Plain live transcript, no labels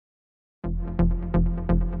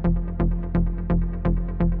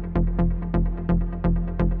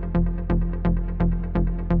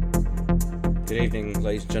evening,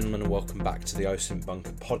 ladies and gentlemen, and welcome back to the OSINT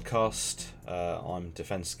Bunker podcast. I'm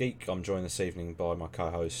Defence Geek. I'm joined this evening by my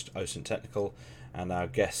co-host, OSINT Technical, and our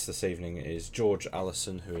guest this evening is George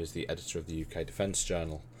Allison, who is the editor of the UK Defence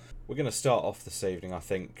Journal. We're going to start off this evening, I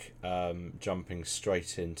think, jumping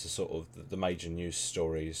straight into sort of the major news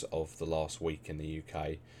stories of the last week in the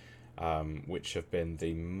UK, which have been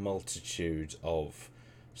the multitude of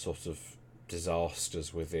sort of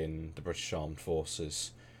disasters within the British Armed Forces.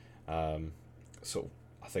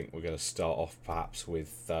 I think we're going to start off perhaps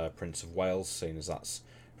with Prince of Wales, seeing as that's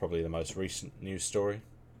probably the most recent news story.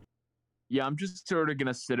 Yeah, I'm just sort of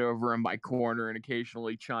gonna sit over in my corner and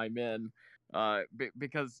occasionally chime in,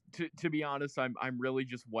 because to be honest, I'm really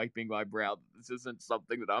just wiping my brow. This isn't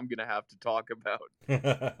something that I'm gonna have to talk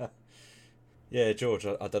about. Yeah, George,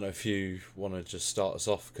 I don't know if you want to just start us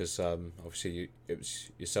off, because obviously it was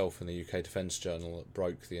yourself and the UK Defence Journal that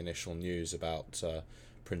broke the initial news about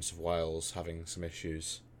Prince of Wales having some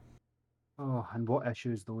issues. Oh, and what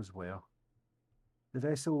issues those were. The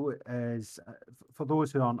vessel is, for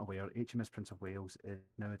those who aren't aware, HMS Prince of Wales is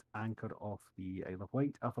now at anchor off the Isle of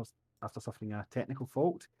Wight after suffering a technical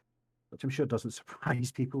fault, which I'm sure doesn't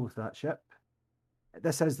surprise people with that ship.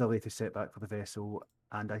 This is the latest setback for the vessel,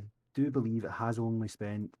 and I do believe it has only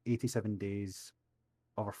spent 87 days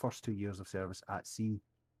of our first 2 years of service at sea.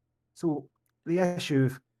 So the issue,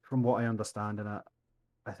 from what I understand, and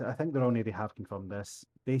I think they're only they have confirmed this,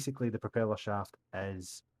 basically the propeller shaft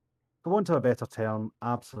is, for want of a better term,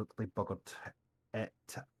 absolutely buggered. It,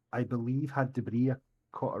 I believe, had debris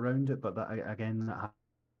caught around it, but that again, that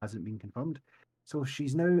hasn't been confirmed. So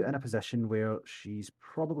she's now in a position where she's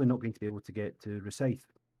probably not going to be able to get to Rosyth,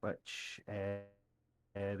 which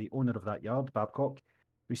the owner of that yard, Babcock,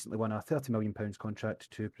 recently won a £30 million contract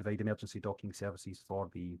to provide emergency docking services for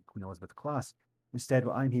the Queen Elizabeth class. Instead,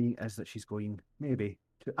 what I'm hearing is that she's going maybe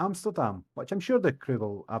to Amsterdam, which I'm sure the crew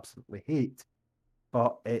will absolutely hate,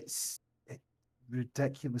 but it's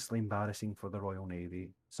ridiculously embarrassing for the Royal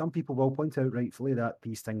Navy. Some people will point out rightfully that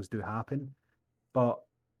these things do happen, but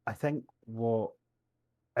I think what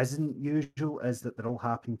isn't usual is that they're all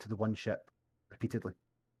happening to the one ship repeatedly.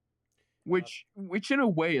 Which in a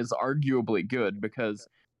way is arguably good, because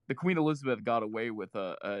the Queen Elizabeth got away with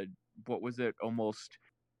a what was it, almost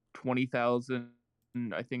 20,000,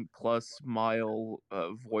 I think, plus mile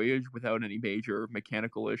voyage without any major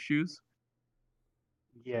mechanical issues.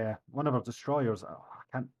 Yeah, one of our destroyers, I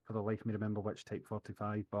can't for the life of me remember which Type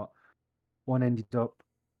 45, but one ended up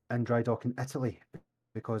in dry dock in Italy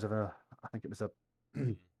because of I think it was a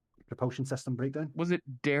propulsion system breakdown. Was it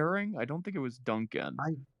Daring? I don't think it was Duncan.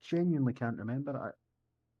 I genuinely can't remember.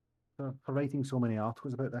 For writing so many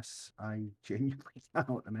articles about this, I genuinely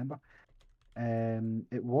cannot remember.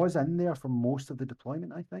 It was in there for most of the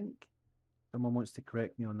deployment, I think. Someone wants to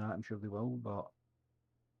correct me on that, I'm sure they will, but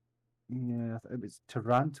yeah, it was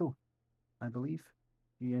Taranto, I believe,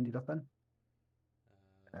 he ended up in.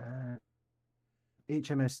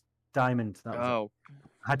 HMS Diamond, that was it.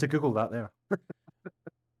 I had to Google that there.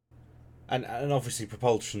 And obviously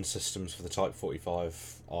propulsion systems for the Type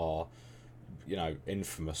 45 are,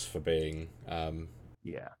 infamous for being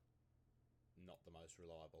Yeah. not the most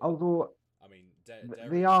reliable. Although I mean,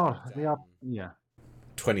 they are, yeah.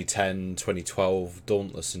 2010, 2012,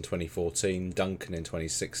 Dauntless in 2014, Duncan in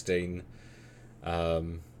 2016.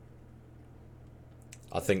 I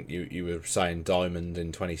think you were saying Diamond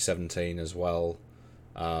in 2017 as well.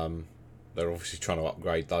 They're obviously trying to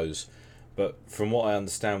upgrade those, but from what I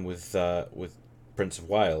understand with Prince of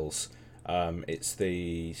Wales, it's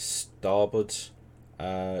the starboard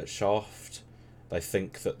shaft. They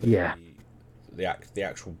think that the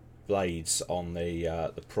actual blades on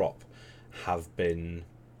the prop have been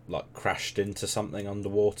like crashed into something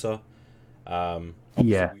underwater.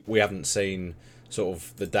 We haven't seen sort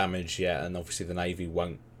of the damage yet, and obviously the Navy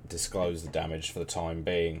won't disclose the damage for the time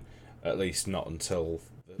being, at least not until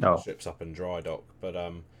the ship's up in dry dock. But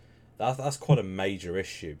that's quite a major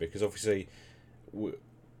issue, because obviously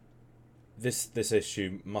this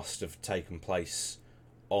issue must have taken place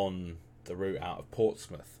on the route out of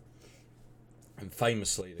Portsmouth, and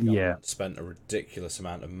famously the government spent a ridiculous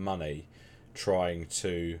amount of money trying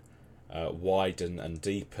to widen and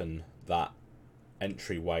deepen that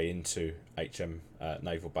entryway into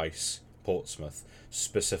Naval Base Portsmouth,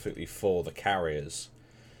 specifically for the carriers.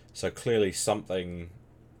 So clearly something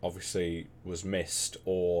obviously was missed,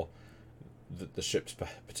 or that the ship's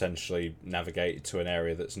potentially navigated to an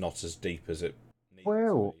area that's not as deep as it needs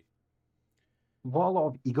to be. What a lot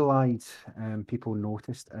of eagle-eyed people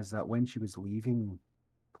noticed is that when she was leaving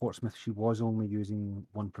Portsmouth, she was only using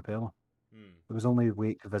one propeller. There was only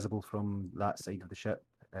wake visible from that side of the ship,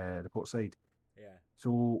 the port side. Yeah.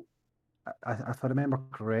 So, if I remember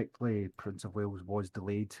correctly, Prince of Wales was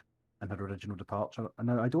delayed in her original departure, and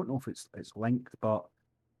I don't know if it's linked, but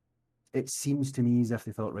it seems to me as if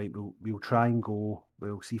they thought, right, we'll try and go,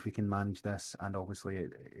 we'll see if we can manage this, and obviously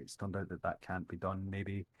it's turned out that that can't be done.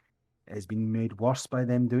 Maybe it has been made worse by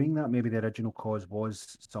them doing that. Maybe the original cause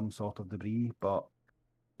was some sort of debris, but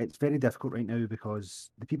it's very difficult right now because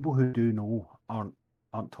the people who do know aren't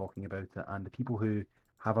talking about it, and the people who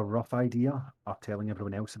have a rough idea are telling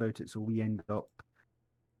everyone else about it. So we end up,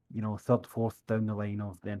 third, fourth down the line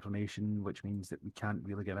of the information, which means that we can't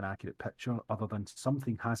really give an accurate picture other than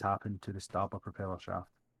something has happened to the starboard propeller shaft.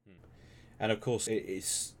 And of course,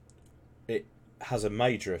 it has a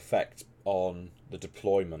major effect on the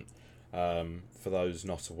deployment. For those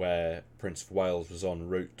not aware, Prince of Wales was en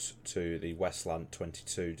route to the Westland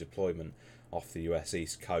 22 deployment off the US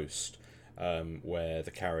East Coast, where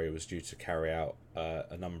the carrier was due to carry out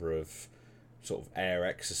a number of sort of air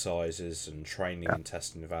exercises and training and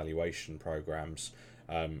testing evaluation programs,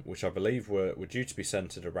 which I believe were due to be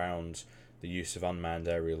centred around the use of unmanned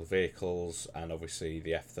aerial vehicles and obviously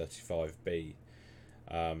the F-35B.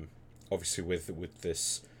 Obviously, with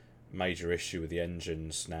this major issue with the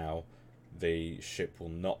engines now, the ship will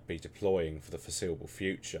not be deploying for the foreseeable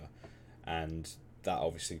future, and that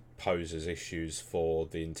obviously poses issues for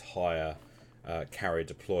the entire carrier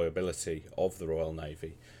deployability of the Royal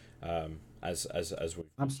Navy. As we've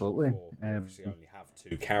Absolutely. before, we obviously only have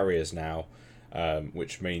two carriers now,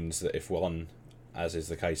 which means that if one, as is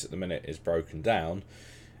the case at the minute, is broken down,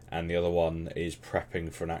 and the other one is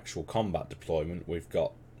prepping for an actual combat deployment, we've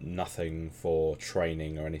got nothing for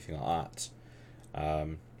training or anything like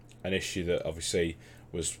that. An issue that obviously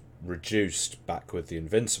was reduced back with the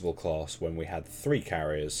Invincible class when we had 3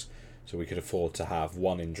 carriers, so we could afford to have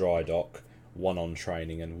one in dry dock, one on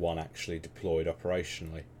training, and one actually deployed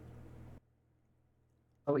operationally.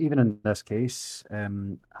 Well, even in this case,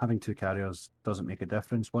 having 2 carriers doesn't make a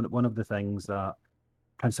difference. One of the things that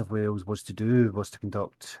Prince of Wales was to do was to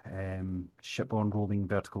conduct shipborne rolling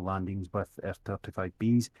vertical landings with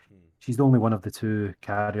F-35Bs. She's the only one of the 2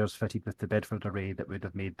 carriers fitted with the Bedford array that would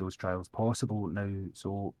have made those trials possible now,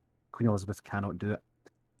 so Queen Elizabeth cannot do it.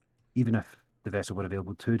 Even if the vessel were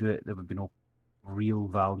available to do it, there would be no real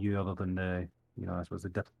value other than I suppose the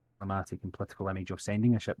diplomatic and political image of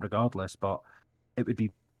sending a ship regardless, but it would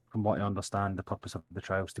be, from what I understand, the purpose of the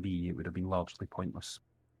trials to be, it would have been largely pointless.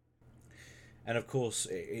 And of course,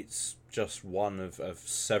 it's just one of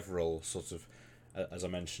several sort of, as I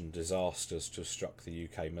mentioned, disasters to have struck the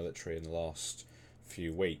UK military in the last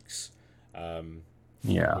few weeks.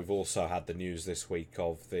 We've also had the news this week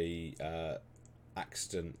of the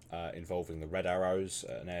accident involving the Red Arrows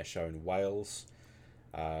at an air show in Wales,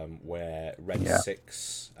 where Red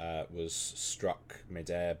 6 was struck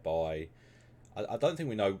mid-air by... I don't think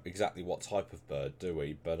we know exactly what type of bird, do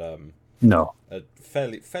we? But no, a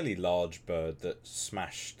fairly large bird that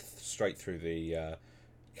smashed straight through the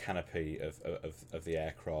canopy of the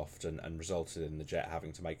aircraft and resulted in the jet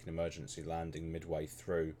having to make an emergency landing midway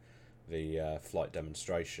through the flight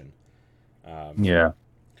demonstration. And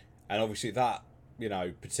obviously that,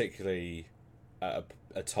 particularly at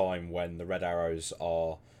a time when the Red Arrows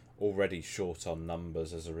are already short on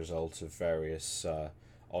numbers as a result of various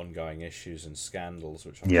ongoing issues and scandals,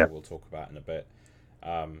 which I'm sure we'll talk about in a bit.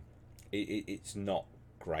 It's not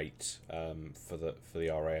great for the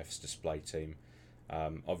RAF's display team.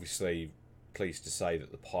 Obviously, pleased to say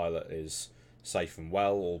that the pilot is safe and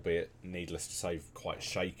well, albeit needless to say quite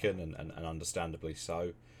shaken and understandably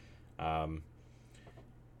so.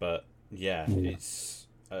 But it's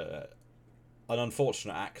an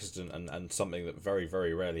unfortunate accident and something that very,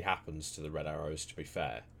 very rarely happens to the Red Arrows, to be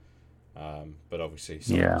fair. But obviously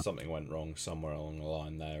something went wrong somewhere along the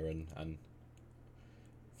line there, and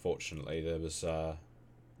fortunately there was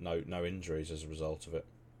no injuries as a result of it.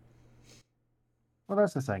 Well,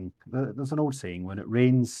 that's the thing. There's an old saying, when it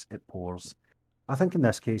rains, it pours. I think in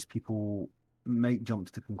this case, people might jump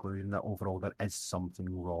to the conclusion that overall there is something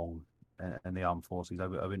wrong in the armed forces. I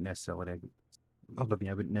wouldn't necessarily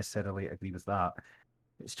agree with that.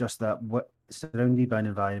 It's just that what surrounded by an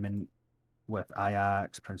environment with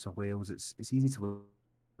Ajax, Prince of Wales, it's easy to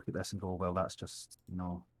look at this and go, well, that's just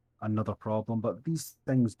another problem. But these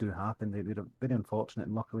things do happen. They're very unfortunate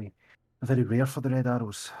and luckily very rare for the Red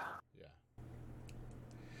Arrows.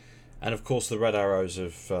 And of course, the Red Arrows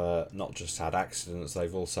have not just had accidents;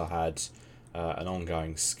 they've also had an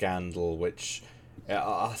ongoing scandal, which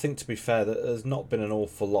I think, to be fair, that there's not been an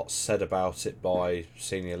awful lot said about it by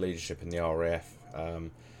senior leadership in the RAF,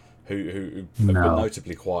 who have been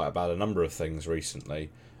notably quiet about a number of things recently.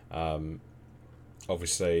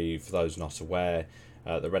 Obviously, for those not aware,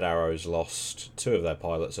 the Red Arrows lost 2 of their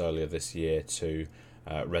pilots earlier this year to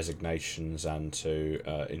resignations and to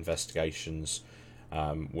investigations,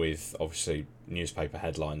 with obviously newspaper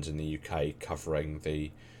headlines in the UK covering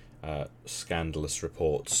the scandalous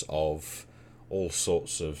reports of all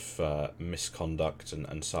sorts of misconduct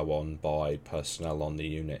and so on by personnel on the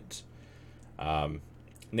unit.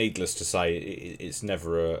 Needless to say, it's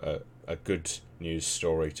never a good news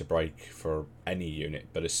story to break for any unit,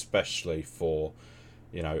 but especially for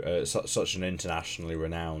such an internationally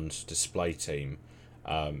renowned display team.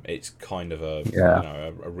 It's kind of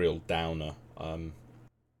a real downer.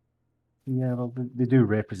 Yeah, well, they do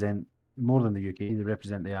represent more than the UK. They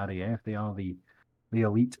represent the RAF. They are the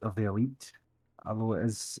elite of the elite. Although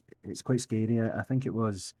it's quite scary. I think it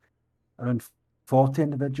was around 40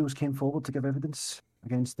 individuals came forward to give evidence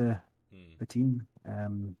against the team.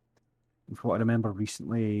 From what I remember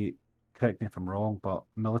recently, correct me if I'm wrong, but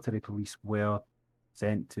military police were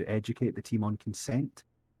sent to educate the team on consent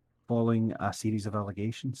following a series of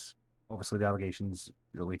allegations. Obviously, the allegations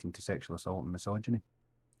relating to sexual assault and misogyny.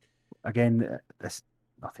 Again, there's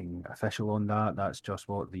nothing official on that. That's just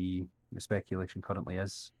what the speculation currently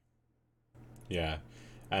is. Yeah,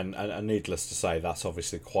 and needless to say, that's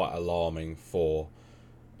obviously quite alarming for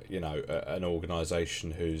an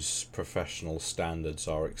organisation whose professional standards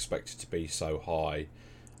are expected to be so high.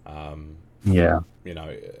 Yeah.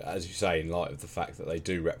 As you say, in light of the fact that they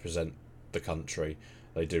do represent the country,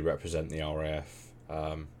 they do represent the RAF.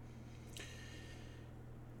 And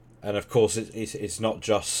of course, it's not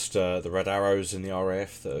just the Red Arrows in the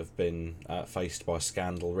RAF that have been faced by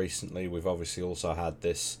scandal recently. We've obviously also had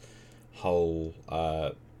this whole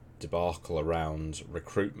debacle around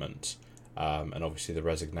recruitment, and obviously the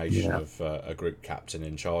resignation of a group captain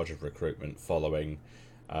in charge of recruitment following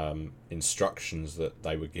instructions that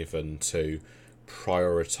they were given to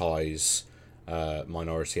prioritise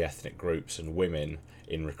minority ethnic groups and women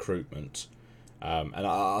in recruitment. And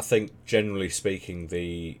I think, generally speaking,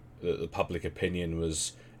 the public opinion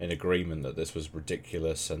was in agreement that this was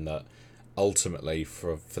ridiculous, and that ultimately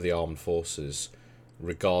for the armed forces,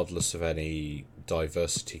 regardless of any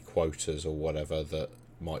diversity quotas or whatever that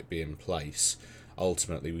might be in place,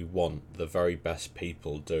 ultimately we want the very best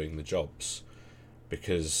people doing the jobs,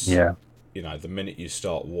 because the minute you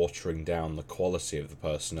start watering down the quality of the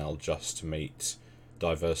personnel just to meet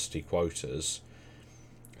diversity quotas,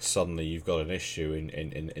 suddenly you've got an issue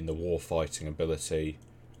in the war-fighting ability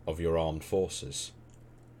of your armed forces.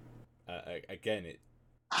 Again,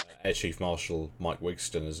 Air Chief Marshal Mike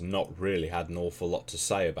Wigston has not really had an awful lot to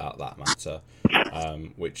say about that matter,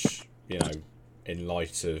 which, in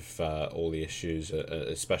light of all the issues,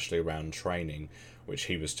 especially around training, which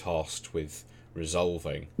he was tasked with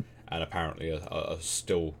resolving, and apparently are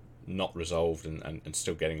still not resolved and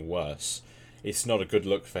still getting worse. It's not a good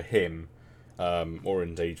look for him, or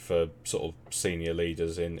indeed for sort of senior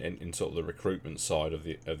leaders in sort of the recruitment side of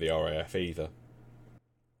the RAF either.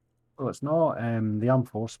 Well, it's not the Armed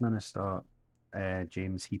Force Minister,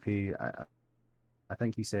 James Heappey. I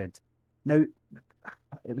think he said. Now,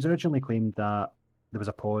 it was originally claimed that there was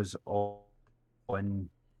a pause on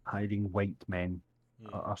hiring white men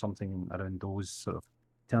or something around those sort of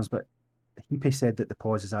terms, but Heappey said that the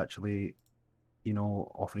pause is actually,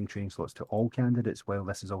 offering training slots to all candidates while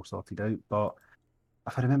this is all sorted out. But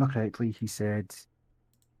if I remember correctly, he said,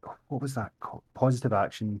 what was that called? Positive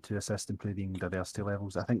action to assist improving diversity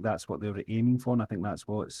levels. I think that's what they were aiming for, and I think that's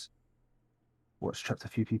what's tripped a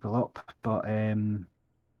few people up. But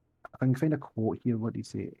if I can find a quote here, what did he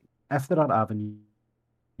say? If there are avenues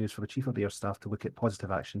for the Chief of Air Staff to look at positive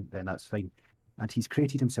action, then that's fine. And he's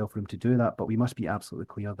created himself room to do that, but we must be absolutely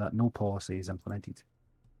clear that no policy is implemented.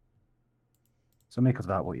 So make of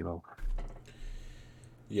that what you will.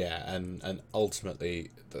 Yeah, and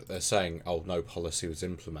ultimately they're saying, no policy was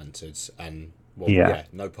implemented, and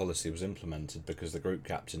no policy was implemented because the group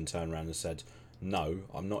captain turned around and said, no,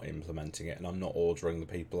 I'm not implementing it, and I'm not ordering the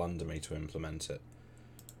people under me to implement it.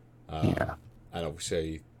 And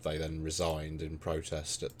obviously they then resigned in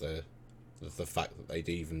protest at the fact that they'd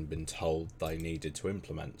even been told they needed to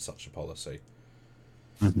implement such a policy.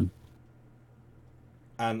 Mm-hmm.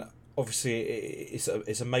 And obviously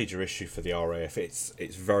it's a major issue for the RAF.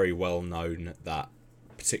 It's very well known that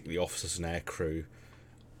particularly officers and aircrew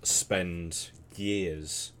spend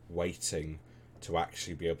years waiting to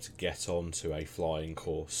actually be able to get onto a flying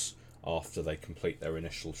course after they complete their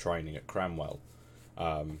initial training at Cranwell,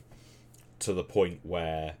 to the point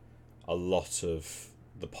where a lot of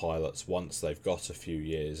the pilots, once they've got a few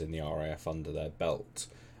years in the RAF under their belt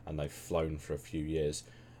and they've flown for a few years,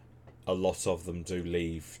 a lot of them do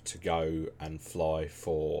leave to go and fly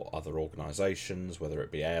for other organisations, whether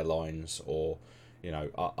it be airlines or,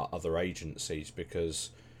 other agencies,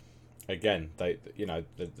 because again,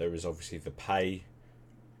 there is obviously the pay,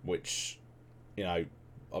 which,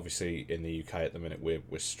 obviously in the UK at the minute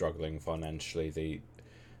we're struggling financially.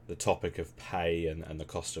 The topic of pay and the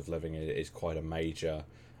cost of living is quite a major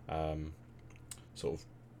sort of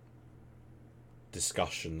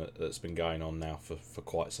discussion that's been going on now for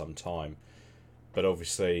quite some time. But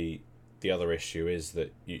obviously the other issue is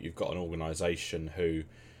that you've got an organisation who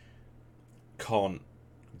can't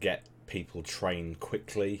get people trained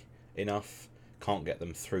quickly enough, can't get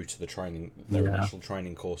them through to their initial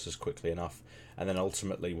training courses quickly enough, and then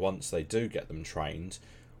ultimately once they do get them trained,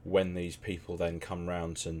 when these people then come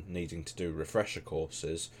round to needing to do refresher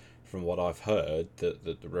courses, from what I've heard, that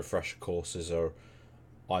the refresher courses are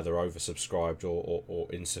either oversubscribed or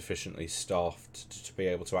insufficiently staffed to be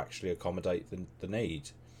able to actually accommodate the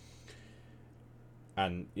need.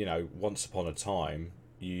 And, once upon a time,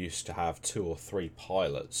 you used to have 2 or 3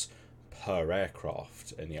 pilots per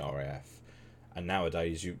aircraft in the RAF, and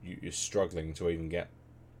nowadays you're struggling to even get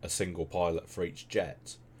a single pilot for each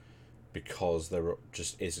jet, because there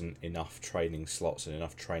just isn't enough training slots and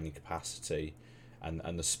enough training capacity,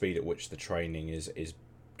 and the speed at which the training is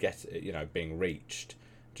being reached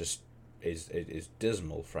just is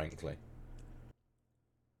dismal, frankly.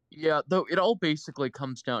 Yeah, though it all basically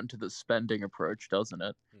comes down to the spending approach, doesn't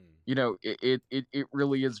it? It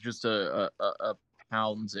really is just a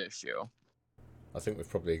pounds issue. I think we've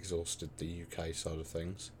probably exhausted the UK side of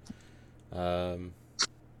things.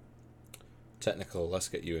 Technical, let's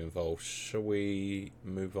get you involved. Shall we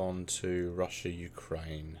move on to Russia,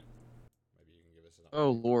 Ukraine? Maybe you can give us an update.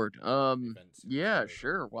 Oh Lord. Events in Yeah, Kiev.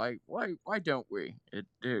 sure. Why don't we?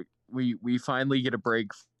 We finally get a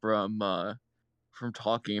break from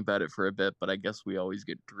talking about it for a bit, but I guess we always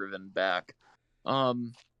get driven back.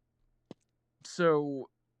 So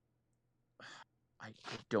I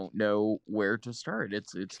don't know where to start.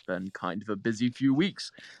 It's been kind of a busy few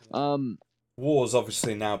weeks. War's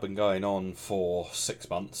obviously now been going on for 6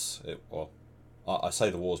 months. I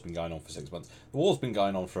say the war's been going on for 6 months. The war's been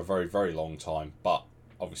going on for a very, very long time, but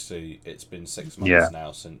obviously it's been 6 months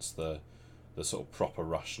now since the sort of proper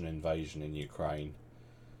Russian invasion in Ukraine.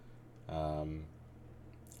 And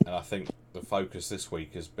I think the focus this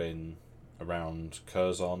week has been around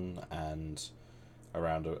Kherson and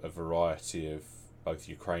around a variety of both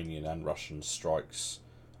Ukrainian and Russian strikes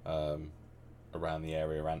around the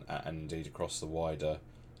area and indeed across the wider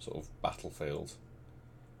sort of battlefield.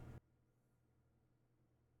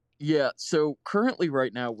 Yeah, so currently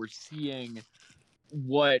right now we're seeing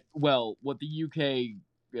what the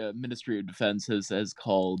UK Ministry of Defense has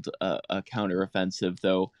called a counteroffensive,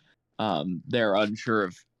 though they're unsure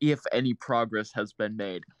of if any progress has been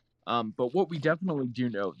made. But what we definitely do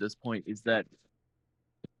know at this point is that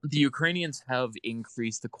the Ukrainians have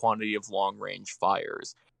increased the quantity of long-range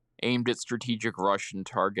fires aimed at strategic Russian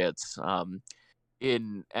targets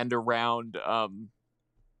in and around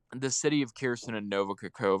the city of Kherson and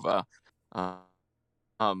Novokakova, uh,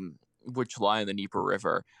 which lie in the Dnieper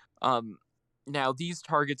River. Now, these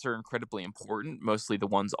targets are incredibly important, mostly the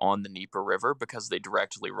ones on the Dnieper River, because they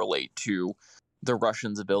directly relate to the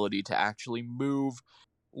Russians' ability to actually move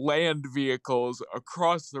land vehicles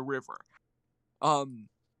across the river.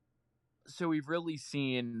 So we've really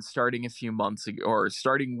seen, starting a few months ago, or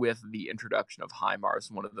starting with the introduction of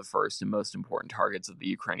HIMARS, one of the first and most important targets that the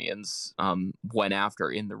Ukrainians went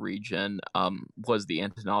after in the region, was the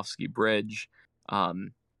Antonovsky Bridge,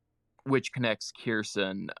 which connects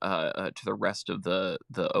Kherson to the rest of the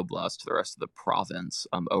oblast, to the rest of the province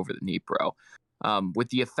over the Dnipro. With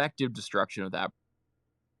the effective destruction of that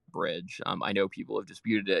bridge, I know people have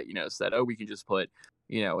disputed it, said, oh, we can just put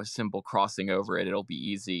a simple crossing over it, it'll be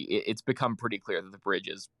easy. It's become pretty clear that the bridge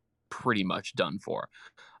is pretty much done for.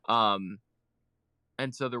 And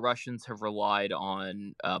so the Russians have relied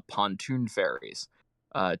on pontoon ferries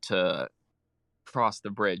to cross the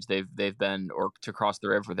bridge. They've been, or to cross the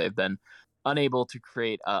river, they've been unable to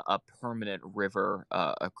create a permanent river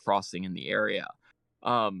crossing in the area.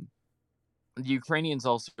 The Ukrainians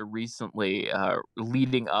also recently,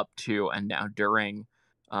 leading up to and now during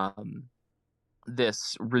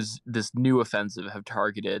this new offensive, have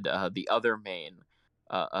targeted the other main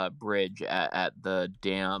bridge at the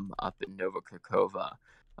dam up in Novokakova.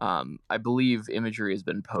 I believe imagery has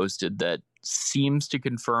been posted that seems to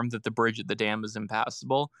confirm that the bridge at the dam is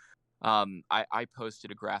impassable. I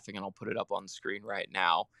posted a graphic, and I'll put it up on screen right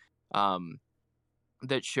now,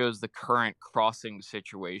 that shows the current crossing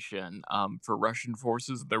situation for Russian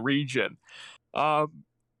forces in the region.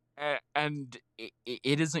 and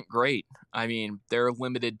it isn't great. I mean, they're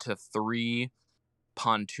limited to 3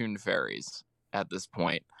 pontoon ferries at this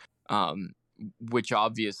point, um, which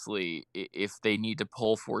obviously, if they need to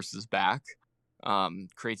pull forces back,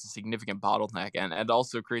 creates a significant bottleneck, and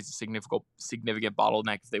also creates a significant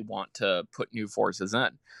bottleneck if they want to put new forces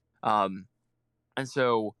in. And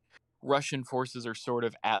so Russian forces are sort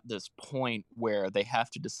of at this point where they have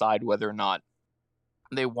to decide whether or not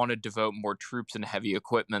they want to devote more troops and heavy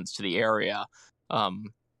equipments to the area, um,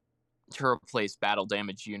 to replace battle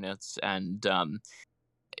damage units and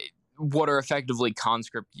what are effectively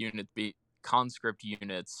conscript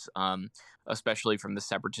units, especially from the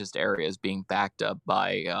separatist areas, being backed up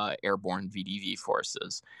by airborne VDV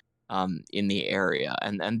forces in the area,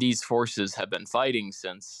 and these forces have been fighting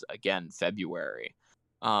since, again, February,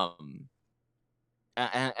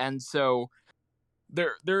 and so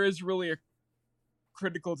there is really a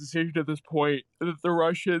critical decision at this point that the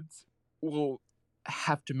Russians will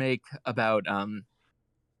have to make about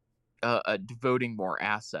devoting more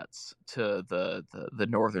assets to the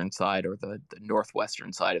northern side, or the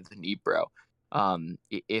northwestern side of the Dnipro.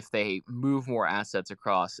 If they move more assets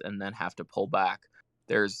across and then have to pull back,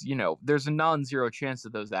 there's a non-zero chance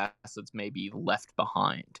that those assets may be left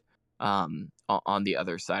behind on the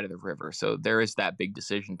other side of the river. So there is that big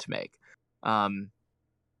decision to make.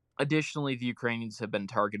 Additionally, the Ukrainians have been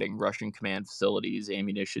targeting Russian command facilities,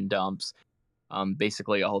 ammunition dumps,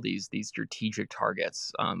 basically all these strategic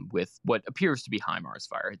targets, with what appears to be HIMARS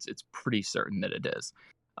fire. It's pretty certain that it is,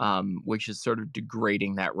 which is sort of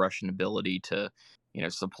degrading that Russian ability to,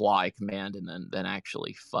 supply command and then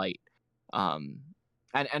actually fight.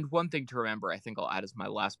 And one thing to remember, I think I'll add as my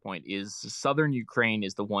last point, is southern Ukraine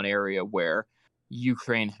is the one area where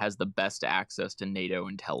Ukraine has the best access to NATO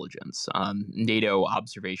intelligence, NATO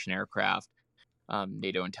observation aircraft,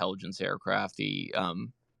 NATO intelligence aircraft. The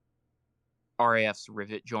RAF's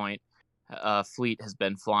Rivet Joint fleet has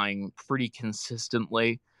been flying pretty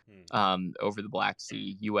consistently over the Black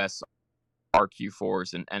Sea. U.S.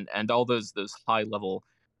 RQ-4s and all those high-level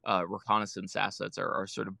reconnaissance assets are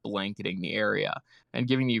sort of blanketing the area and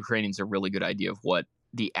giving the Ukrainians a really good idea of what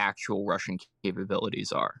the actual Russian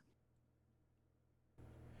capabilities are.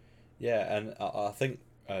 Yeah, and I think,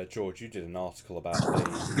 George, you did an article about the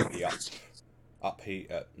not the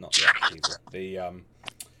upheaval, the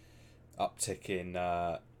uptick in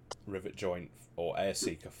rivet joint or air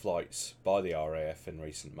seeker flights by the RAF in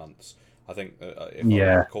recent months. I think, if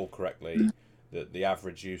I recall correctly, that the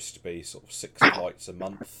average used to be sort of 6 flights a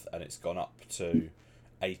month, and it's gone up to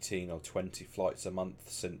 18 or 20 flights a month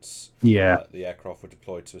since the aircraft were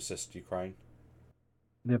deployed to assist Ukraine.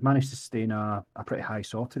 They've managed to sustain a pretty high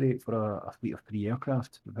sortie rate for a fleet of 3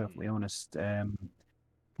 aircraft, to be perfectly honest.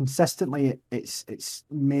 Consistently, it's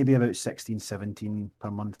maybe about 16, 17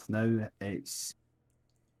 per month now.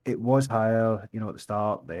 It was higher, at the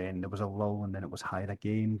start, then there was a lull, and then it was higher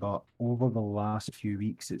again. But over the last few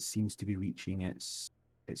weeks, it seems to be reaching its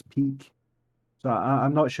peak. So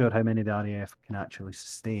I'm not sure how many the RAF can actually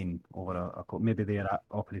sustain over maybe they're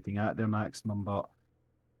operating at their maximum, but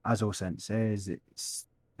as OSINT says,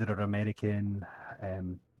 there are American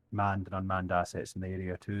manned and unmanned assets in the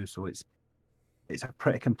area too. So it's a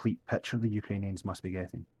pretty complete picture the Ukrainians must be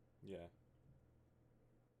getting.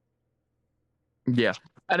 Yeah,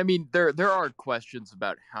 and I mean there are questions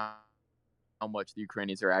about how much the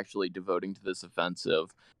Ukrainians are actually devoting to this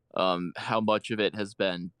offensive, how much of it has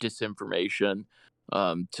been disinformation,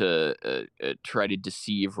 to try to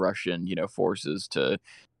deceive Russian forces, to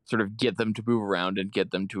sort of get them to move around and get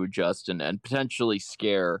them to adjust, and potentially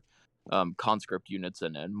scare conscript units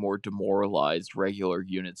and more demoralized regular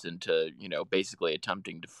units into basically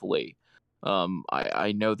attempting to flee.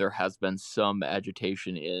 I know there has been some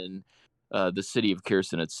agitation in the city of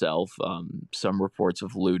Kherson itself, some reports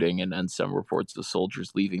of looting and some reports of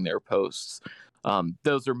soldiers leaving their posts.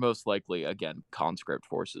 Those are most likely, again, conscript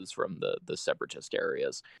forces from the separatist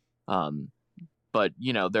areas. But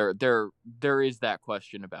there is that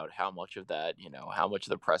question about how much of that, how much of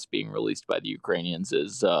the press being released by the Ukrainians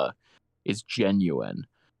is genuine.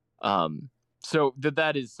 So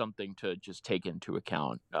that is something to just take into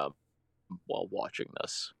account while watching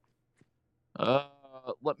this. I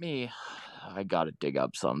gotta dig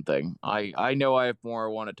up something. I know I have more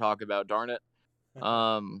I want to talk about, darn it.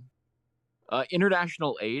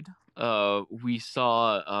 International aid. We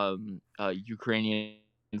saw Ukrainian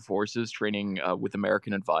forces training with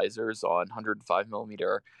American advisors on 105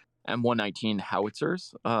 millimeter M119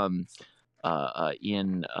 howitzers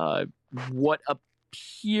in what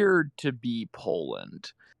appeared to be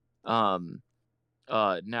Poland.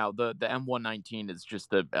 Now the M119 is just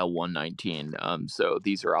the L119. So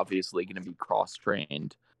these are obviously going to be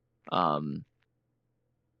cross-trained um,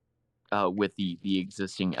 with the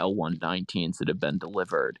existing L119s that have been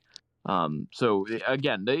delivered. So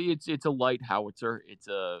again, it's a light howitzer. It's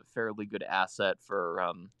a fairly good asset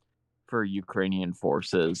for Ukrainian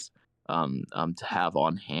forces to have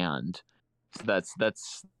on hand. So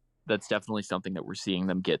that's definitely something that we're seeing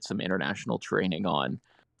them get some international training on,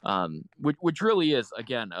 which really is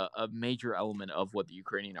again a major element of what the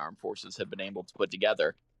Ukrainian armed forces have been able to put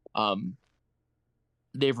together.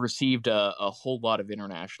 They've received a whole lot of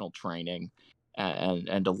international training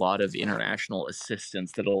and a lot of international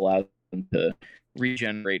assistance that allows them to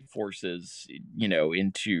regenerate forces,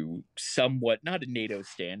 into somewhat not a NATO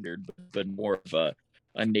standard, but more of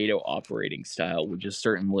a NATO operating style, which is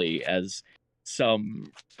certainly, as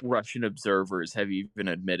some Russian observers have even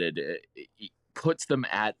admitted, it puts them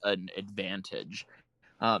at an advantage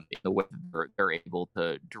in the way that they're able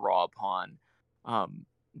to draw upon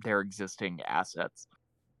their existing assets.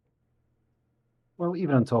 Well,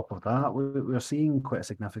 even on top of that, we're seeing quite a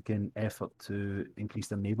significant effort to increase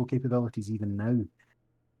their naval capabilities even now.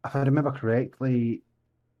 If I remember correctly,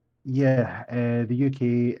 the UK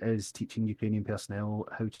is teaching Ukrainian personnel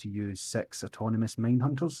how to use 6 autonomous mine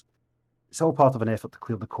hunters. It's all part of an effort to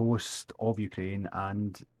clear the coast of Ukraine,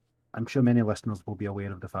 and I'm sure many listeners will be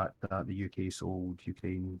aware of the fact that the UK sold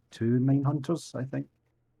Ukraine 2 mine hunters, I think,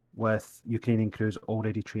 with Ukrainian crews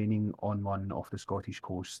already training on one off the Scottish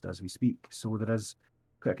coast as we speak. So there is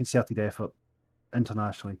quite a concerted effort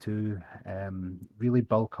internationally to really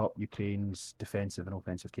bulk up Ukraine's defensive and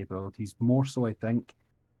offensive capabilities, more so, I think,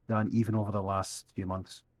 than even over the last few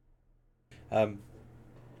months. How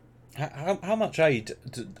much aid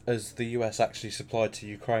has the US actually supplied to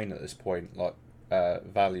Ukraine at this point, like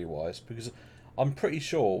value wise? Because I'm pretty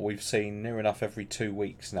sure we've seen near enough every 2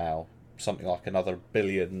 weeks now something like another $1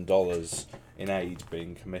 billion in aid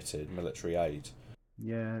being committed, military aid.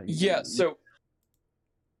 Yeah. So,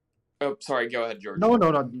 oh, sorry. Go ahead, George. No.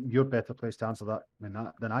 You're better placed to answer that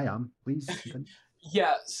than I am. Please continue.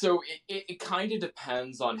 Yeah, so it kind of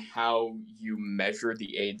depends on how you measure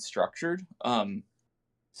the aid structured.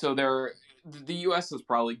 So the U.S. has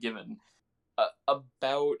probably given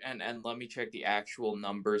about, and let me check the actual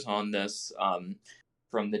numbers on this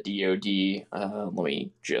from the DoD. Let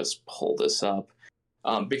me just pull this up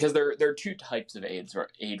because there are two types of aid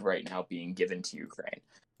right now being given to Ukraine.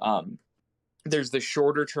 There's the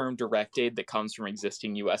shorter term direct aid that comes from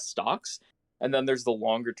existing U.S. stocks, and then there's the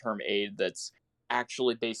longer term aid that's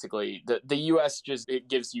actually basically the U.S. it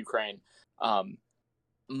gives Ukraine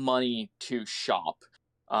money to shop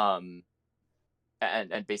and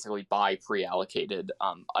basically buy pre-allocated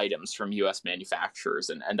items from U.S.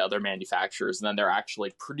 manufacturers and other manufacturers, and then they're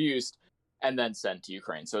actually produced and then sent to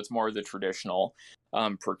Ukraine. So it's more of the traditional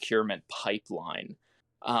procurement pipeline.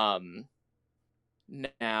 Now,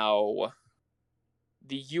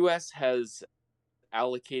 the U.S. has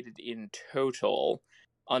allocated in total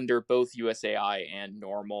under both USAI and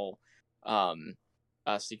normal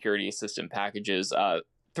security assistance packages,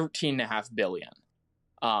 $13.5 billion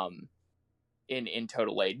in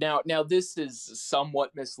total aid. Now this is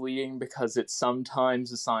somewhat misleading because it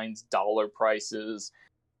sometimes assigns dollar prices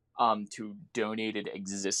to donated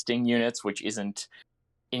existing units, which isn't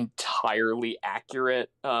entirely accurate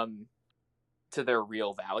to their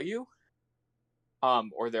real value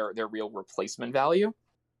or their real replacement value.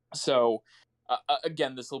 So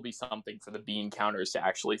again, this will be something for the bean counters to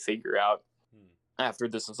actually figure out after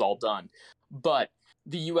this is all done. But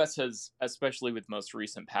the U.S. has, especially with most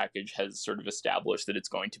recent package, has sort of established that it's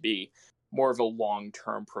going to be more of a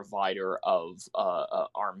long-term provider of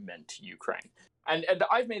armament to Ukraine. And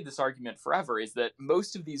I've made this argument forever, is that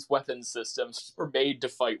most of these weapons systems were made to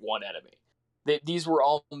fight one enemy. These were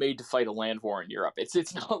all made to fight a land war in Europe.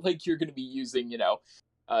 It's not like you're going to be using,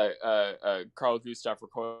 Carl Gustav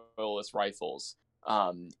recoilless rifles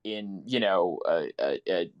in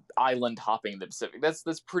island hopping in the Pacific.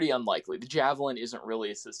 That's pretty unlikely. The Javelin isn't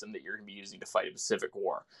really a system that you're going to be using to fight a Pacific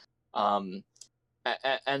war. And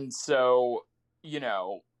so,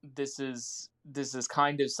 this is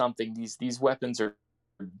kind of something. These weapons are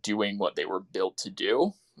doing what they were built to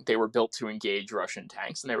do. They were built to engage Russian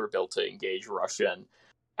tanks, and they were built to engage Russian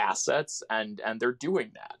assets, and they're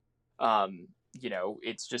doing that.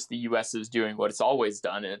 It's just the U.S. is doing what it's always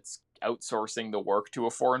done, and it's outsourcing the work to a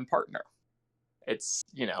foreign partner. It's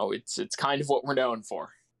kind of what we're known for.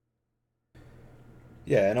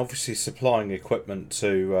 Yeah, and obviously supplying equipment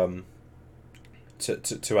to an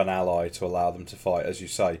ally to allow them to fight, as you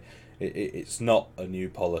say, it's not a new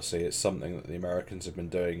policy. It's something that the Americans have been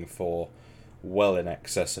doing for well in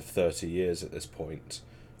excess of 30 years at this point.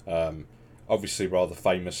 Obviously, rather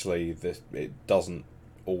famously, it doesn't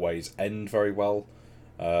always end very well.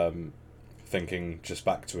 Thinking just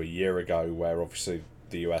back to a year ago, where obviously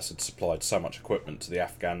the US had supplied so much equipment to the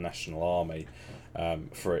Afghan National Army,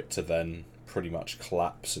 for it to then pretty much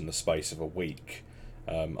collapse in the space of a week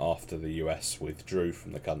after the US withdrew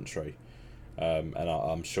from the country. And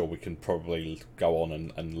I'm sure we can probably go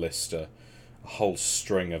on and list a whole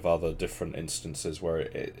string of other different instances where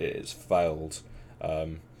it has failed.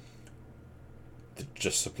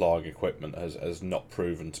 Just supplying equipment has not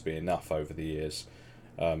proven to be enough over the years.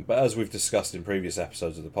 But as we've discussed in previous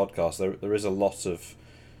episodes of the podcast, there is a lot of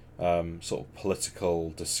sort of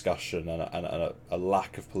political discussion and a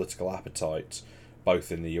lack of political appetite,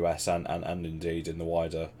 both in the US and indeed in the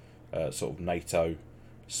wider sort of NATO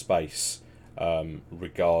space,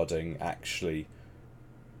 regarding actually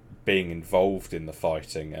being involved in the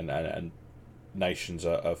fighting, and nations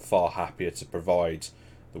are far happier to provide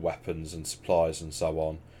the weapons and supplies and so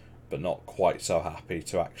on, but not quite so happy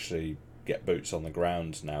to actually get boots on the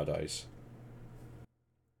ground nowadays.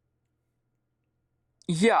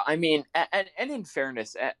 Yeah, I mean, and in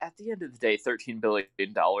fairness, at the end of the day, $13 billion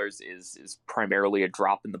is primarily a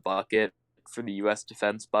drop in the bucket for the U.S.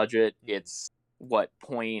 defense budget. It's, what,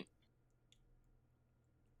 0.2?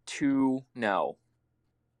 No,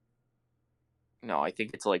 I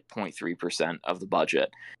think it's like 0.3% of the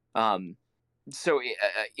budget. So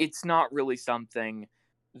it's not really something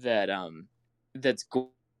that that's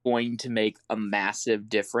going to make a massive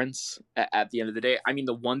difference at the end of the day. I mean,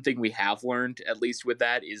 the one thing we have learned, at least with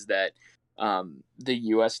that, is that the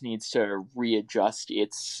U.S. needs to readjust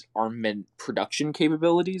its armament production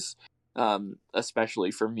capabilities,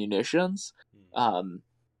 especially for munitions.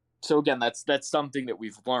 So again, that's something that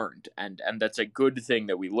we've learned, and that's a good thing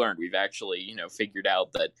that we learned. We've actually, figured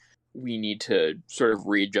out that we need to sort of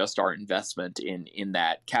readjust our investment in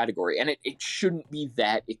that category, and it shouldn't be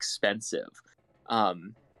that expensive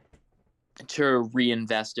to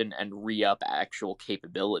reinvest in and re-up actual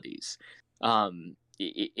capabilities. In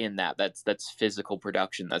that's physical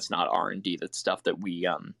production. That's not R&D. That's stuff that we've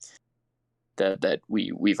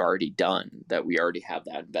already done, that we already have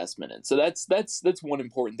that investment in. So that's one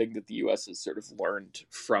important thing that the U.S. has sort of learned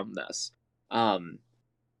from this.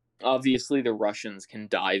 Obviously, the Russians can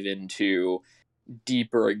dive into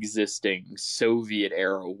deeper existing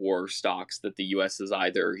Soviet-era war stocks that the U.S. has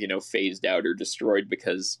either, phased out or destroyed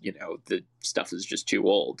because, the stuff is just too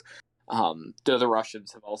old. Though the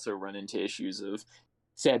Russians have also run into issues of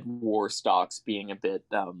said war stocks being a bit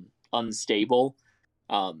unstable.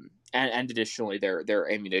 And additionally,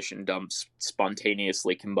 their ammunition dumps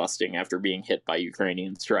spontaneously combusting after being hit by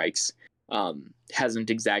Ukrainian strikes hasn't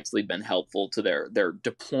exactly been helpful to their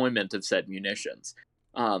deployment of said munitions.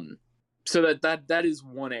 So that is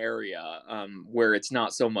one area where it's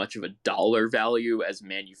not so much of a dollar value as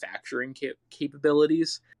manufacturing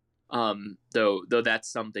capabilities, though that's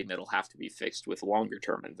something that'll have to be fixed with longer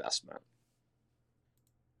term investment.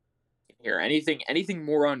 Here, anything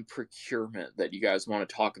more on procurement that you guys want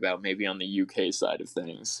to talk about, maybe on the UK side of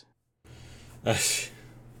things?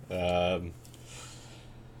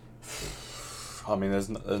 I mean, there's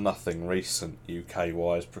nothing recent UK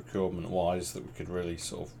wise, procurement wise, that we could really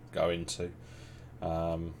sort of go into.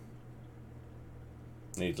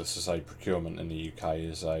 Needless to say, procurement in the UK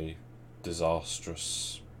is a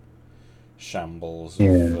disastrous shambles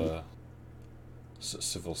of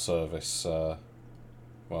civil service.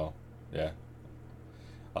 Well, yeah.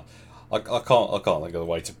 I can't think of the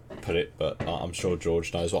way to put it, but I'm sure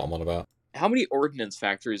George knows what I'm on about. How many ordnance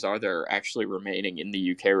factories are there actually remaining in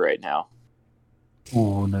the UK right now?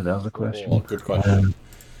 Oh, no, that was a question. Oh, good question.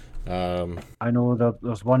 I know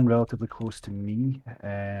there's one relatively close to me.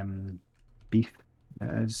 Beef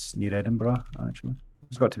is near Edinburgh, actually.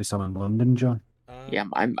 There's got to be some in London, John. Yeah,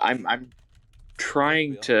 I'm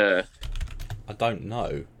trying to. I don't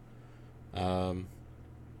know.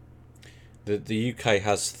 The UK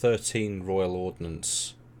has 13 Royal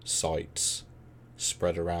Ordnance sites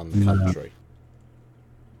spread around the country.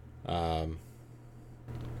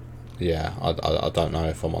 Yeah, I don't know,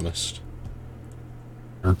 if I'm honest.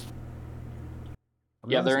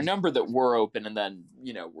 Yeah, there are a number that were open and then,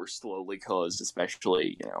 were slowly closed,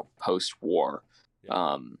 especially, post-war.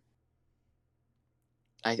 Yeah.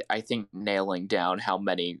 I think nailing down how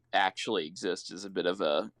many actually exist is a bit of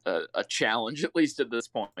a challenge, at least at this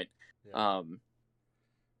point.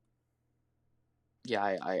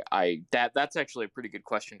 That's actually a pretty good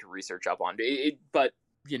question to research up on. But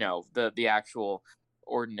the actual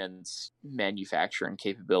ordnance manufacturing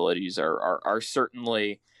capabilities are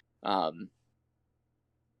certainly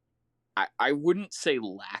I wouldn't say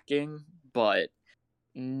lacking, but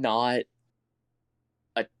not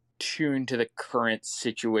attuned to the current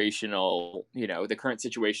situational, the current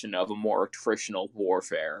situation of a more attritional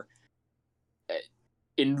warfare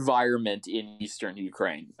environment in eastern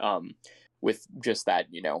Ukraine, with just that,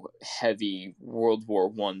 heavy World War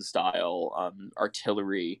One style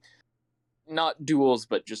artillery, not duels,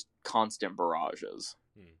 but just constant barrages.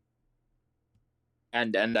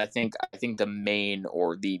 And I think the main,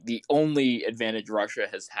 or the only advantage Russia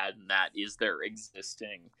has had in that is their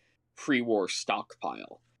existing pre-war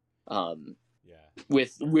stockpile,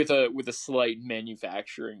 with a slight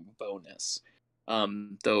manufacturing bonus.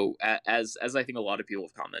 Though as I think a lot of people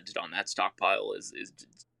have commented on, that stockpile is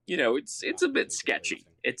it's a bit sketchy.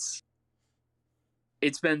 It's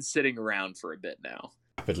been sitting around for a bit now.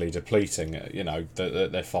 Rapidly depleting.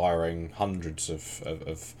 They're firing hundreds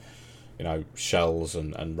of shells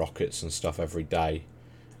and rockets and stuff every day.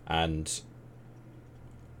 And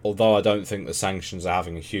although I don't think the sanctions are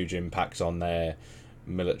having a huge impact on their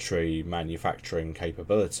military manufacturing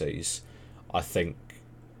capabilities, I think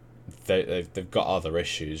they've got other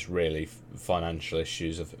issues, really financial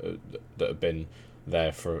issues that have been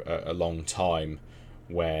there for a long time,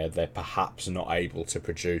 where they're perhaps not able to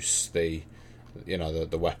produce the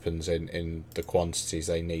weapons in the quantities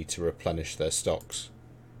they need to replenish their stocks.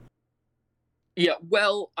 Yeah,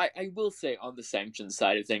 well, I will say, on the sanctions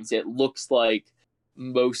side of things, it looks like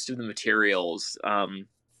most of the materials,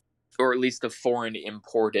 or at least the foreign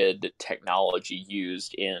imported technology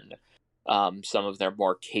used in some of their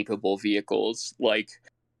more capable vehicles, like,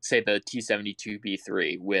 say, the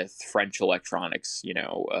T-72B3 with French electronics,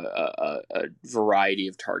 a variety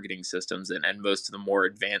of targeting systems, and most of the more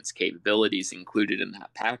advanced capabilities included in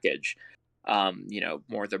that package,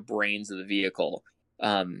 more the brains of the vehicle,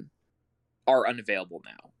 are unavailable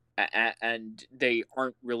now. And they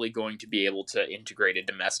aren't really going to be able to integrate a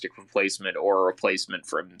domestic replacement or a replacement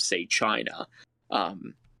from, say, China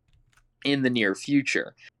in the near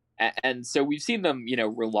future. And so we've seen them,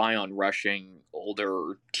 rely on rushing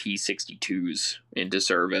older T-62s into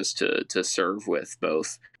service to serve with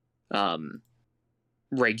both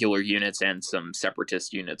regular units and some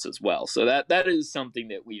separatist units as well. So that is something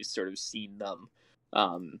that we've sort of seen them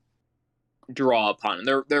draw upon.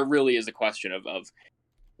 And there really is a question of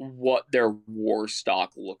what their war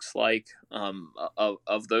stock looks like,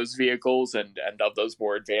 of those vehicles and of those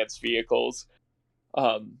more advanced vehicles.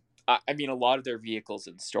 I mean, a lot of their vehicles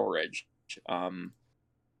in storage,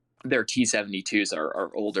 their T-72s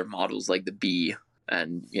are older models, like the B,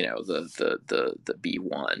 and the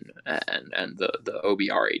B1 and the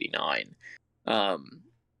OBR-89.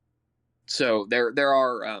 So there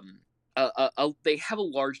are they have a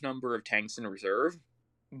large number of tanks in reserve,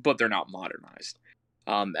 but they're not modernized.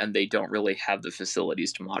 And they don't really have the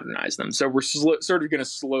facilities to modernize them. So we're sort of going to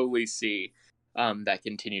slowly see that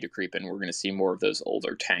continue to creep in. We're going to see more of those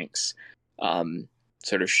older tanks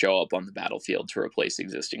sort of show up on the battlefield to replace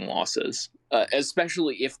existing losses,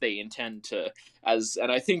 especially if they intend to,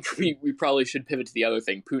 and I think we probably should pivot to the other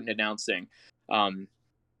thing, Putin announcing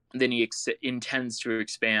then he intends to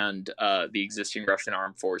expand the existing Russian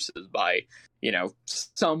armed forces by,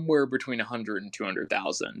 somewhere between 100 and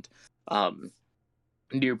 200,000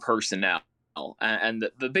 new personnel. And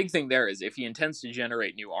the big thing there is, if he intends to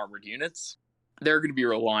generate new armored units, they're going to be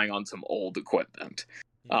relying on some old equipment,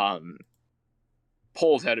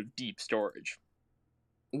 pulled out of deep storage.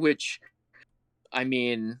 Which, I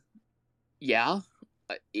mean, yeah,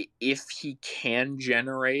 if he can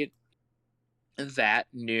generate that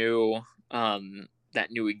new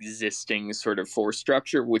existing sort of force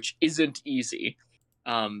structure, which isn't easy,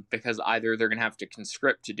 because either they're going to have to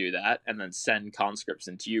conscript to do that and then send conscripts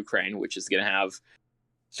into Ukraine, which is going to have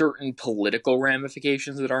certain political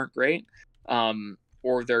ramifications that aren't great,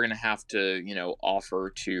 or they're going to have to,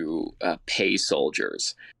 offer to pay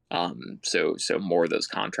soldiers. So more of those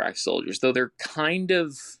contract soldiers, though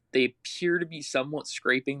they appear to be somewhat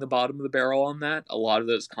scraping the bottom of the barrel on that. A lot of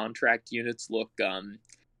those contract units look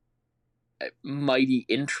mighty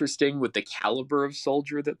interesting with the caliber of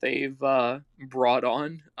soldier that they've brought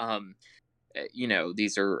on.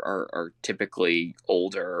 These are typically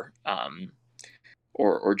older,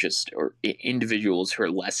 or individuals who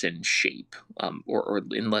are less in shape, or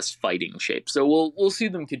in less fighting shape. So we'll see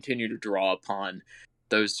them continue to draw upon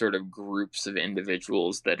those sort of groups of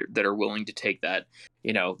individuals that are willing to take that,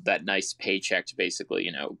 that nice paycheck to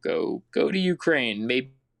basically, go to Ukraine.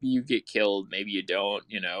 Maybe you get killed, maybe you don't,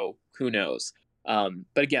 who knows.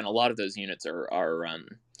 But again, a lot of those units are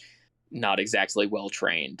not exactly well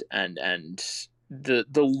trained, and the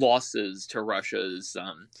losses to Russia's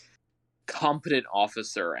competent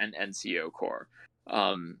officer and NCO corps,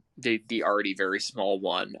 the already very small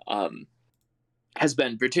one, has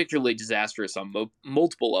been particularly disastrous on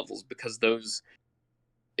multiple levels, because those,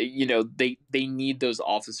 they need those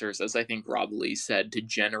officers, as I think Rob Lee said, to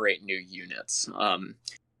generate new units.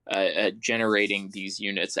 Generating these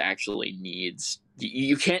units actually needs,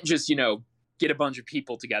 you can't just, get a bunch of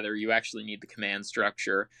people together. You actually need the command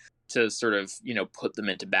structure to sort of, put them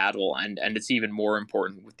into battle. And it's even more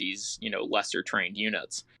important with these, lesser trained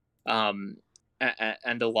units.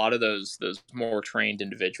 And a lot of those more trained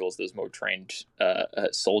individuals, those more trained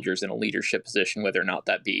soldiers in a leadership position, whether or not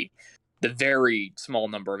that be the very small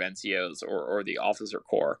number of NCOs or the officer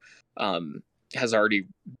corps, has already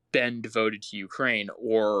been devoted to Ukraine,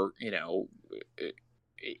 or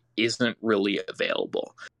isn't really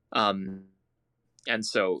available. And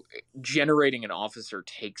so generating an officer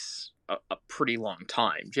takes a pretty long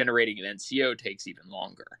time. Generating an NCO takes even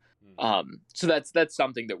longer. So that's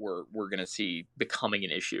something that we're going to see becoming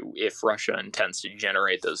an issue if Russia intends to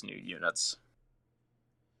generate those new units.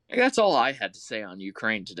 That's all I had to say on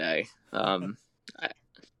Ukraine today. I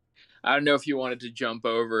don't know if you wanted to jump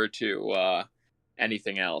over to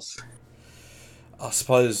anything else. I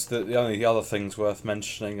suppose that the only other things worth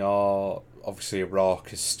mentioning are, obviously,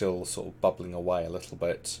 Iraq is still sort of bubbling away a little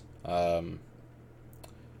bit. I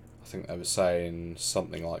think they were saying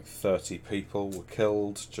something like 30 people were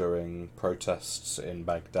killed during protests in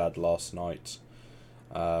Baghdad last night.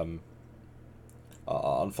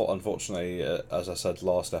 Unfortunately, as I said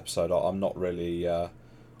last episode, I'm not really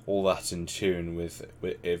all that in tune with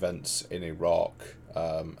events in Iraq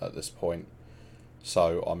at this point,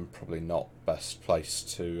 so I'm probably not best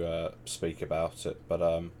placed to speak about it.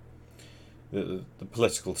 But the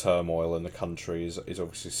political turmoil in the country is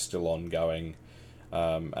obviously still ongoing,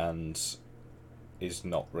 and is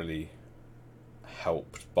not really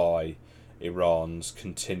helped by Iran's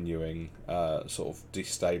continuing sort of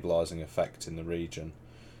destabilising effect in the region.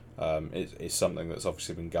 It's something that's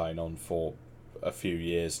obviously been going on for a few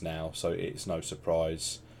years now, so it's no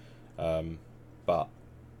surprise. But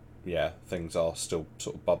yeah, things are still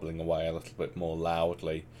sort of bubbling away a little bit more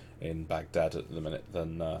loudly in Baghdad at the minute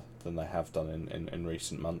than they have done in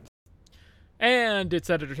recent months. And it's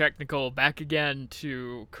Editor Technical back again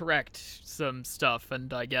to correct some stuff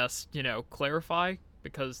and, I guess, clarify,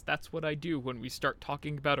 because that's what I do when we start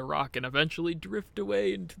talking about Iraq and eventually drift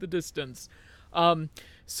away into the distance.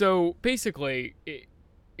 So basically,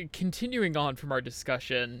 continuing on from our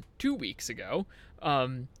discussion 2 weeks ago,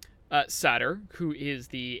 Sadr, who is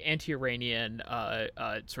the anti-Iranian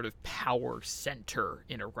sort of power center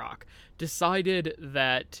in Iraq, decided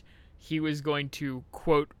that he was going to,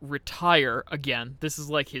 quote, retire again. This is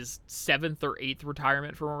like his 7th or 8th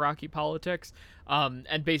retirement from Iraqi politics,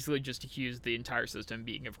 and basically just accused the entire system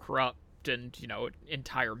being of corrupt and,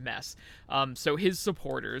 entire mess. So his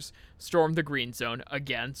supporters stormed the Green Zone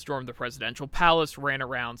again, stormed the presidential palace, ran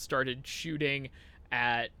around, started shooting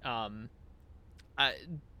at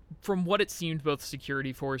from what it seemed, both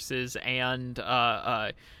security forces and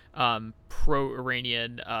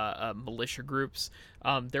pro-Iranian militia groups.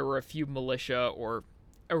 There were a few militia or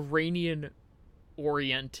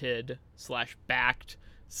Iranian-oriented / backed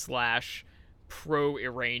 /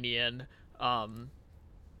 pro-Iranian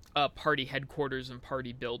party headquarters and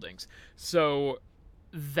party buildings. So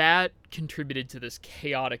that contributed to this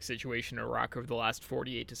chaotic situation in Iraq over the last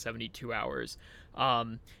 48 to 72 hours.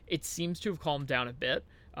 It seems to have calmed down a bit.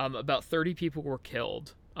 About 30 people were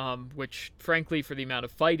killed, which, frankly, for the amount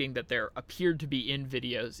of fighting that there appeared to be in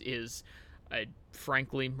videos, is,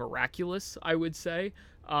 frankly, miraculous, I would say.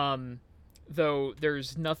 Though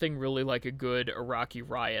there's nothing really like a good Iraqi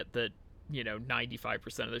riot that,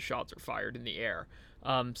 95% of the shots are fired in the air.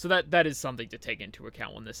 So that is something to take into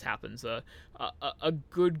account when this happens. A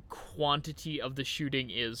good quantity of the shooting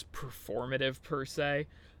is performative, per se.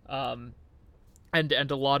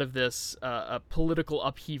 And a lot of this political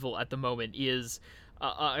upheaval at the moment is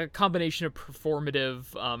a combination of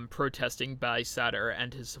performative protesting by Sadr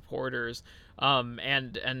and his supporters, and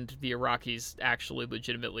the Iraqis actually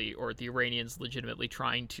legitimately, or the Iranians legitimately,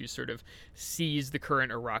 trying to sort of seize the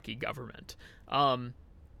current Iraqi government.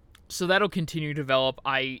 So that'll continue to develop.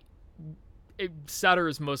 Sadr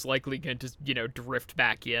is most likely going to, drift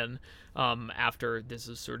back in after this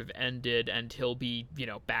is sort of ended, and he'll be,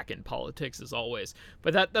 back in politics as always.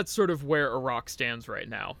 But that's sort of where Iraq stands right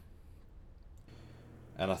now.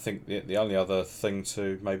 And I think the only other thing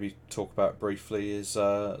to maybe talk about briefly is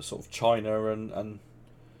sort of China and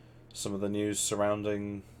some of the news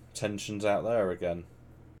surrounding tensions out there again.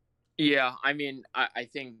 Yeah, I mean, I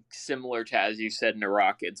think similar to, as you said, in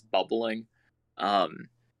Iraq, it's bubbling.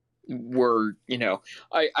 we're,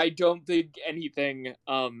 I don't think anything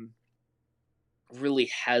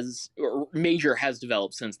really major has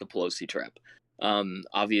developed since the Pelosi trip.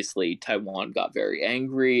 Obviously, Taiwan got very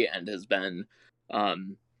angry and has been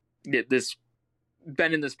in this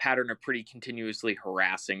pattern of pretty continuously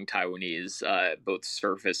harassing Taiwanese both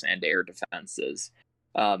surface and air defenses.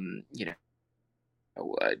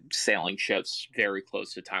 Sailing ships very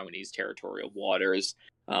close to Taiwanese territorial waters,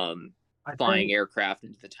 flying aircraft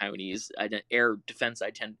into the Taiwanese air defense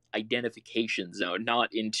identification zone,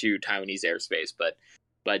 not into Taiwanese airspace, but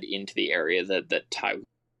into the area that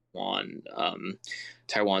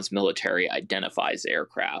Taiwan's military identifies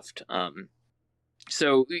aircraft.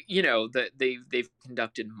 So that they've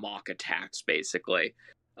conducted mock attacks basically.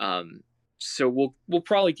 So we'll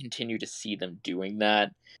probably continue to see them doing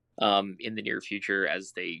that in the near future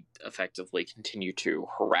as they effectively continue to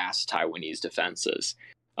harass Taiwanese defenses.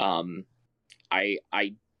 I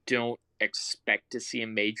don't expect to see a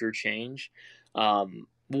major change.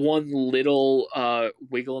 One little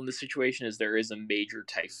wiggle in the situation is there is a major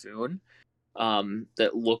typhoon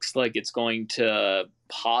that looks like it's going to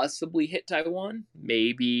possibly hit Taiwan.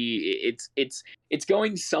 Maybe it's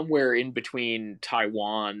going somewhere in between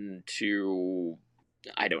Taiwan to,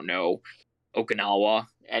 I don't know, Okinawa,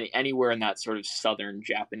 anywhere in that sort of southern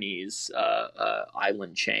Japanese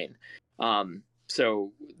island chain.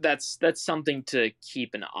 So that's something to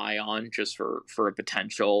keep an eye on, just for a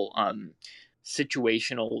potential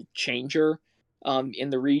situational changer in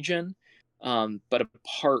the region. But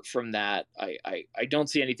apart from that, I don't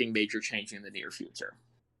see anything major changing in the near future.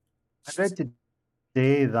 I read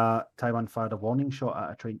today that Taiwan fired a warning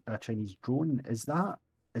shot at a Chinese drone. Is that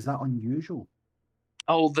unusual?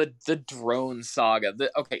 Oh, the drone saga.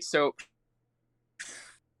 Okay, so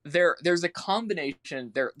there's a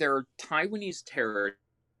combination. There are Taiwanese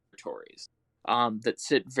territories that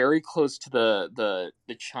sit very close to the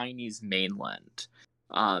Chinese mainland.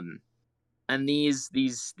 And these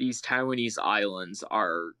Taiwanese islands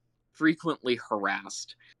are frequently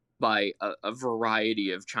harassed by a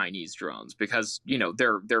variety of Chinese drones because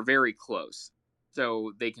they're very close,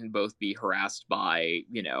 so they can both be harassed by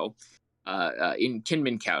in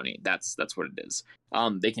Kinmen County. That's what it is.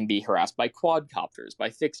 They can be harassed by quadcopters,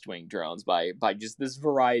 by fixed wing drones, by just this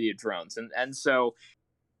variety of drones, and so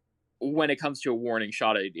when it comes to a warning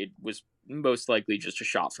shot, it was most likely just a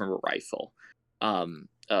shot from a rifle.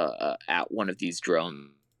 At one of these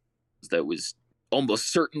drones that was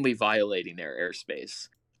almost certainly violating their airspace.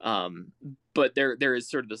 But there is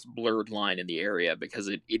sort of this blurred line in the area because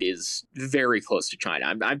it is very close to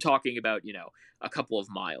China. I'm talking about a couple of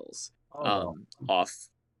miles off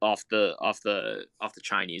the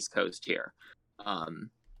Chinese coast here.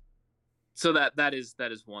 So that is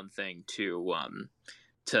one thing to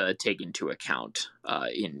take into account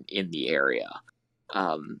in the area.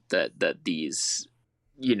 That these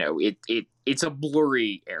it's a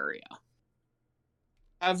blurry area.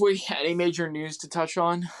 Have we any major news to touch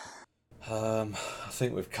on? I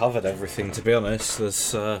think we've covered everything, to be honest.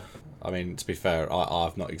 There's to be fair,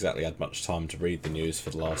 I've not exactly had much time to read the news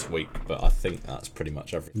for the last week, but I think that's pretty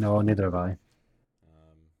much everything. No, neither have I.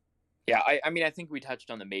 Yeah, I think we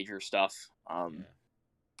touched on the major stuff.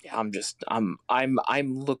 Yeah, I'm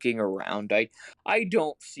looking around. I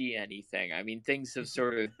don't see anything. I mean, things have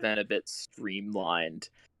sort of been a bit streamlined.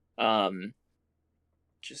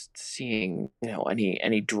 Just seeing,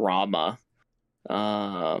 any drama.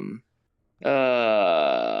 Yeah,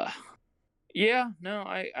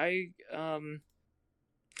 no,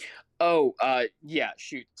 yeah,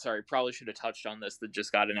 shoot, sorry, probably should have touched on this that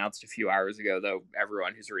just got announced a few hours ago, though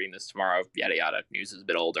everyone who's reading this tomorrow, yada yada, news is a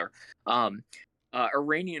bit older.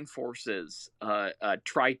 Iranian forces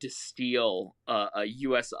tried to steal a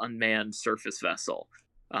U.S. unmanned surface vessel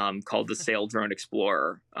called the Sail Drone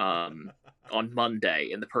Explorer on Monday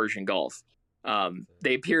in the Persian Gulf.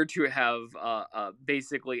 They appear to have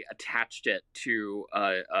basically attached it to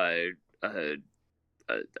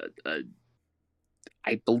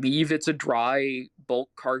I believe it's a dry bulk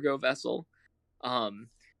cargo vessel.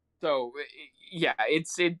 So yeah,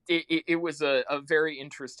 it was a very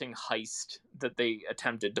interesting heist that they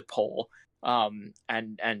attempted to pull,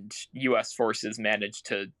 and U.S. forces managed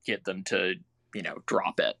to get them to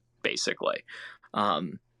drop it basically.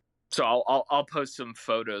 So I'll post some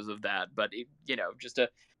photos of that, but just a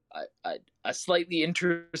slightly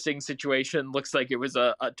interesting situation. Looks like it was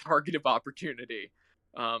a target of opportunity.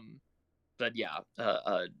 But yeah,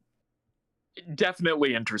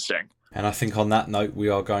 definitely interesting. And I think on that note, we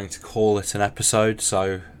are going to call it an episode.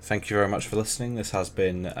 So thank you very much for listening. This has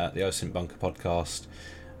been the OSINT Bunker podcast.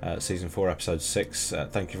 Season 4, Episode 6.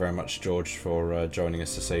 Thank you very much, George, for joining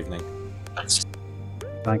us this evening.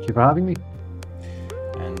 Thank you for having me.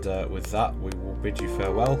 And with that, we will bid you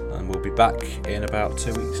farewell, and we'll be back in about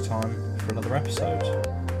 2 weeks' time for another episode.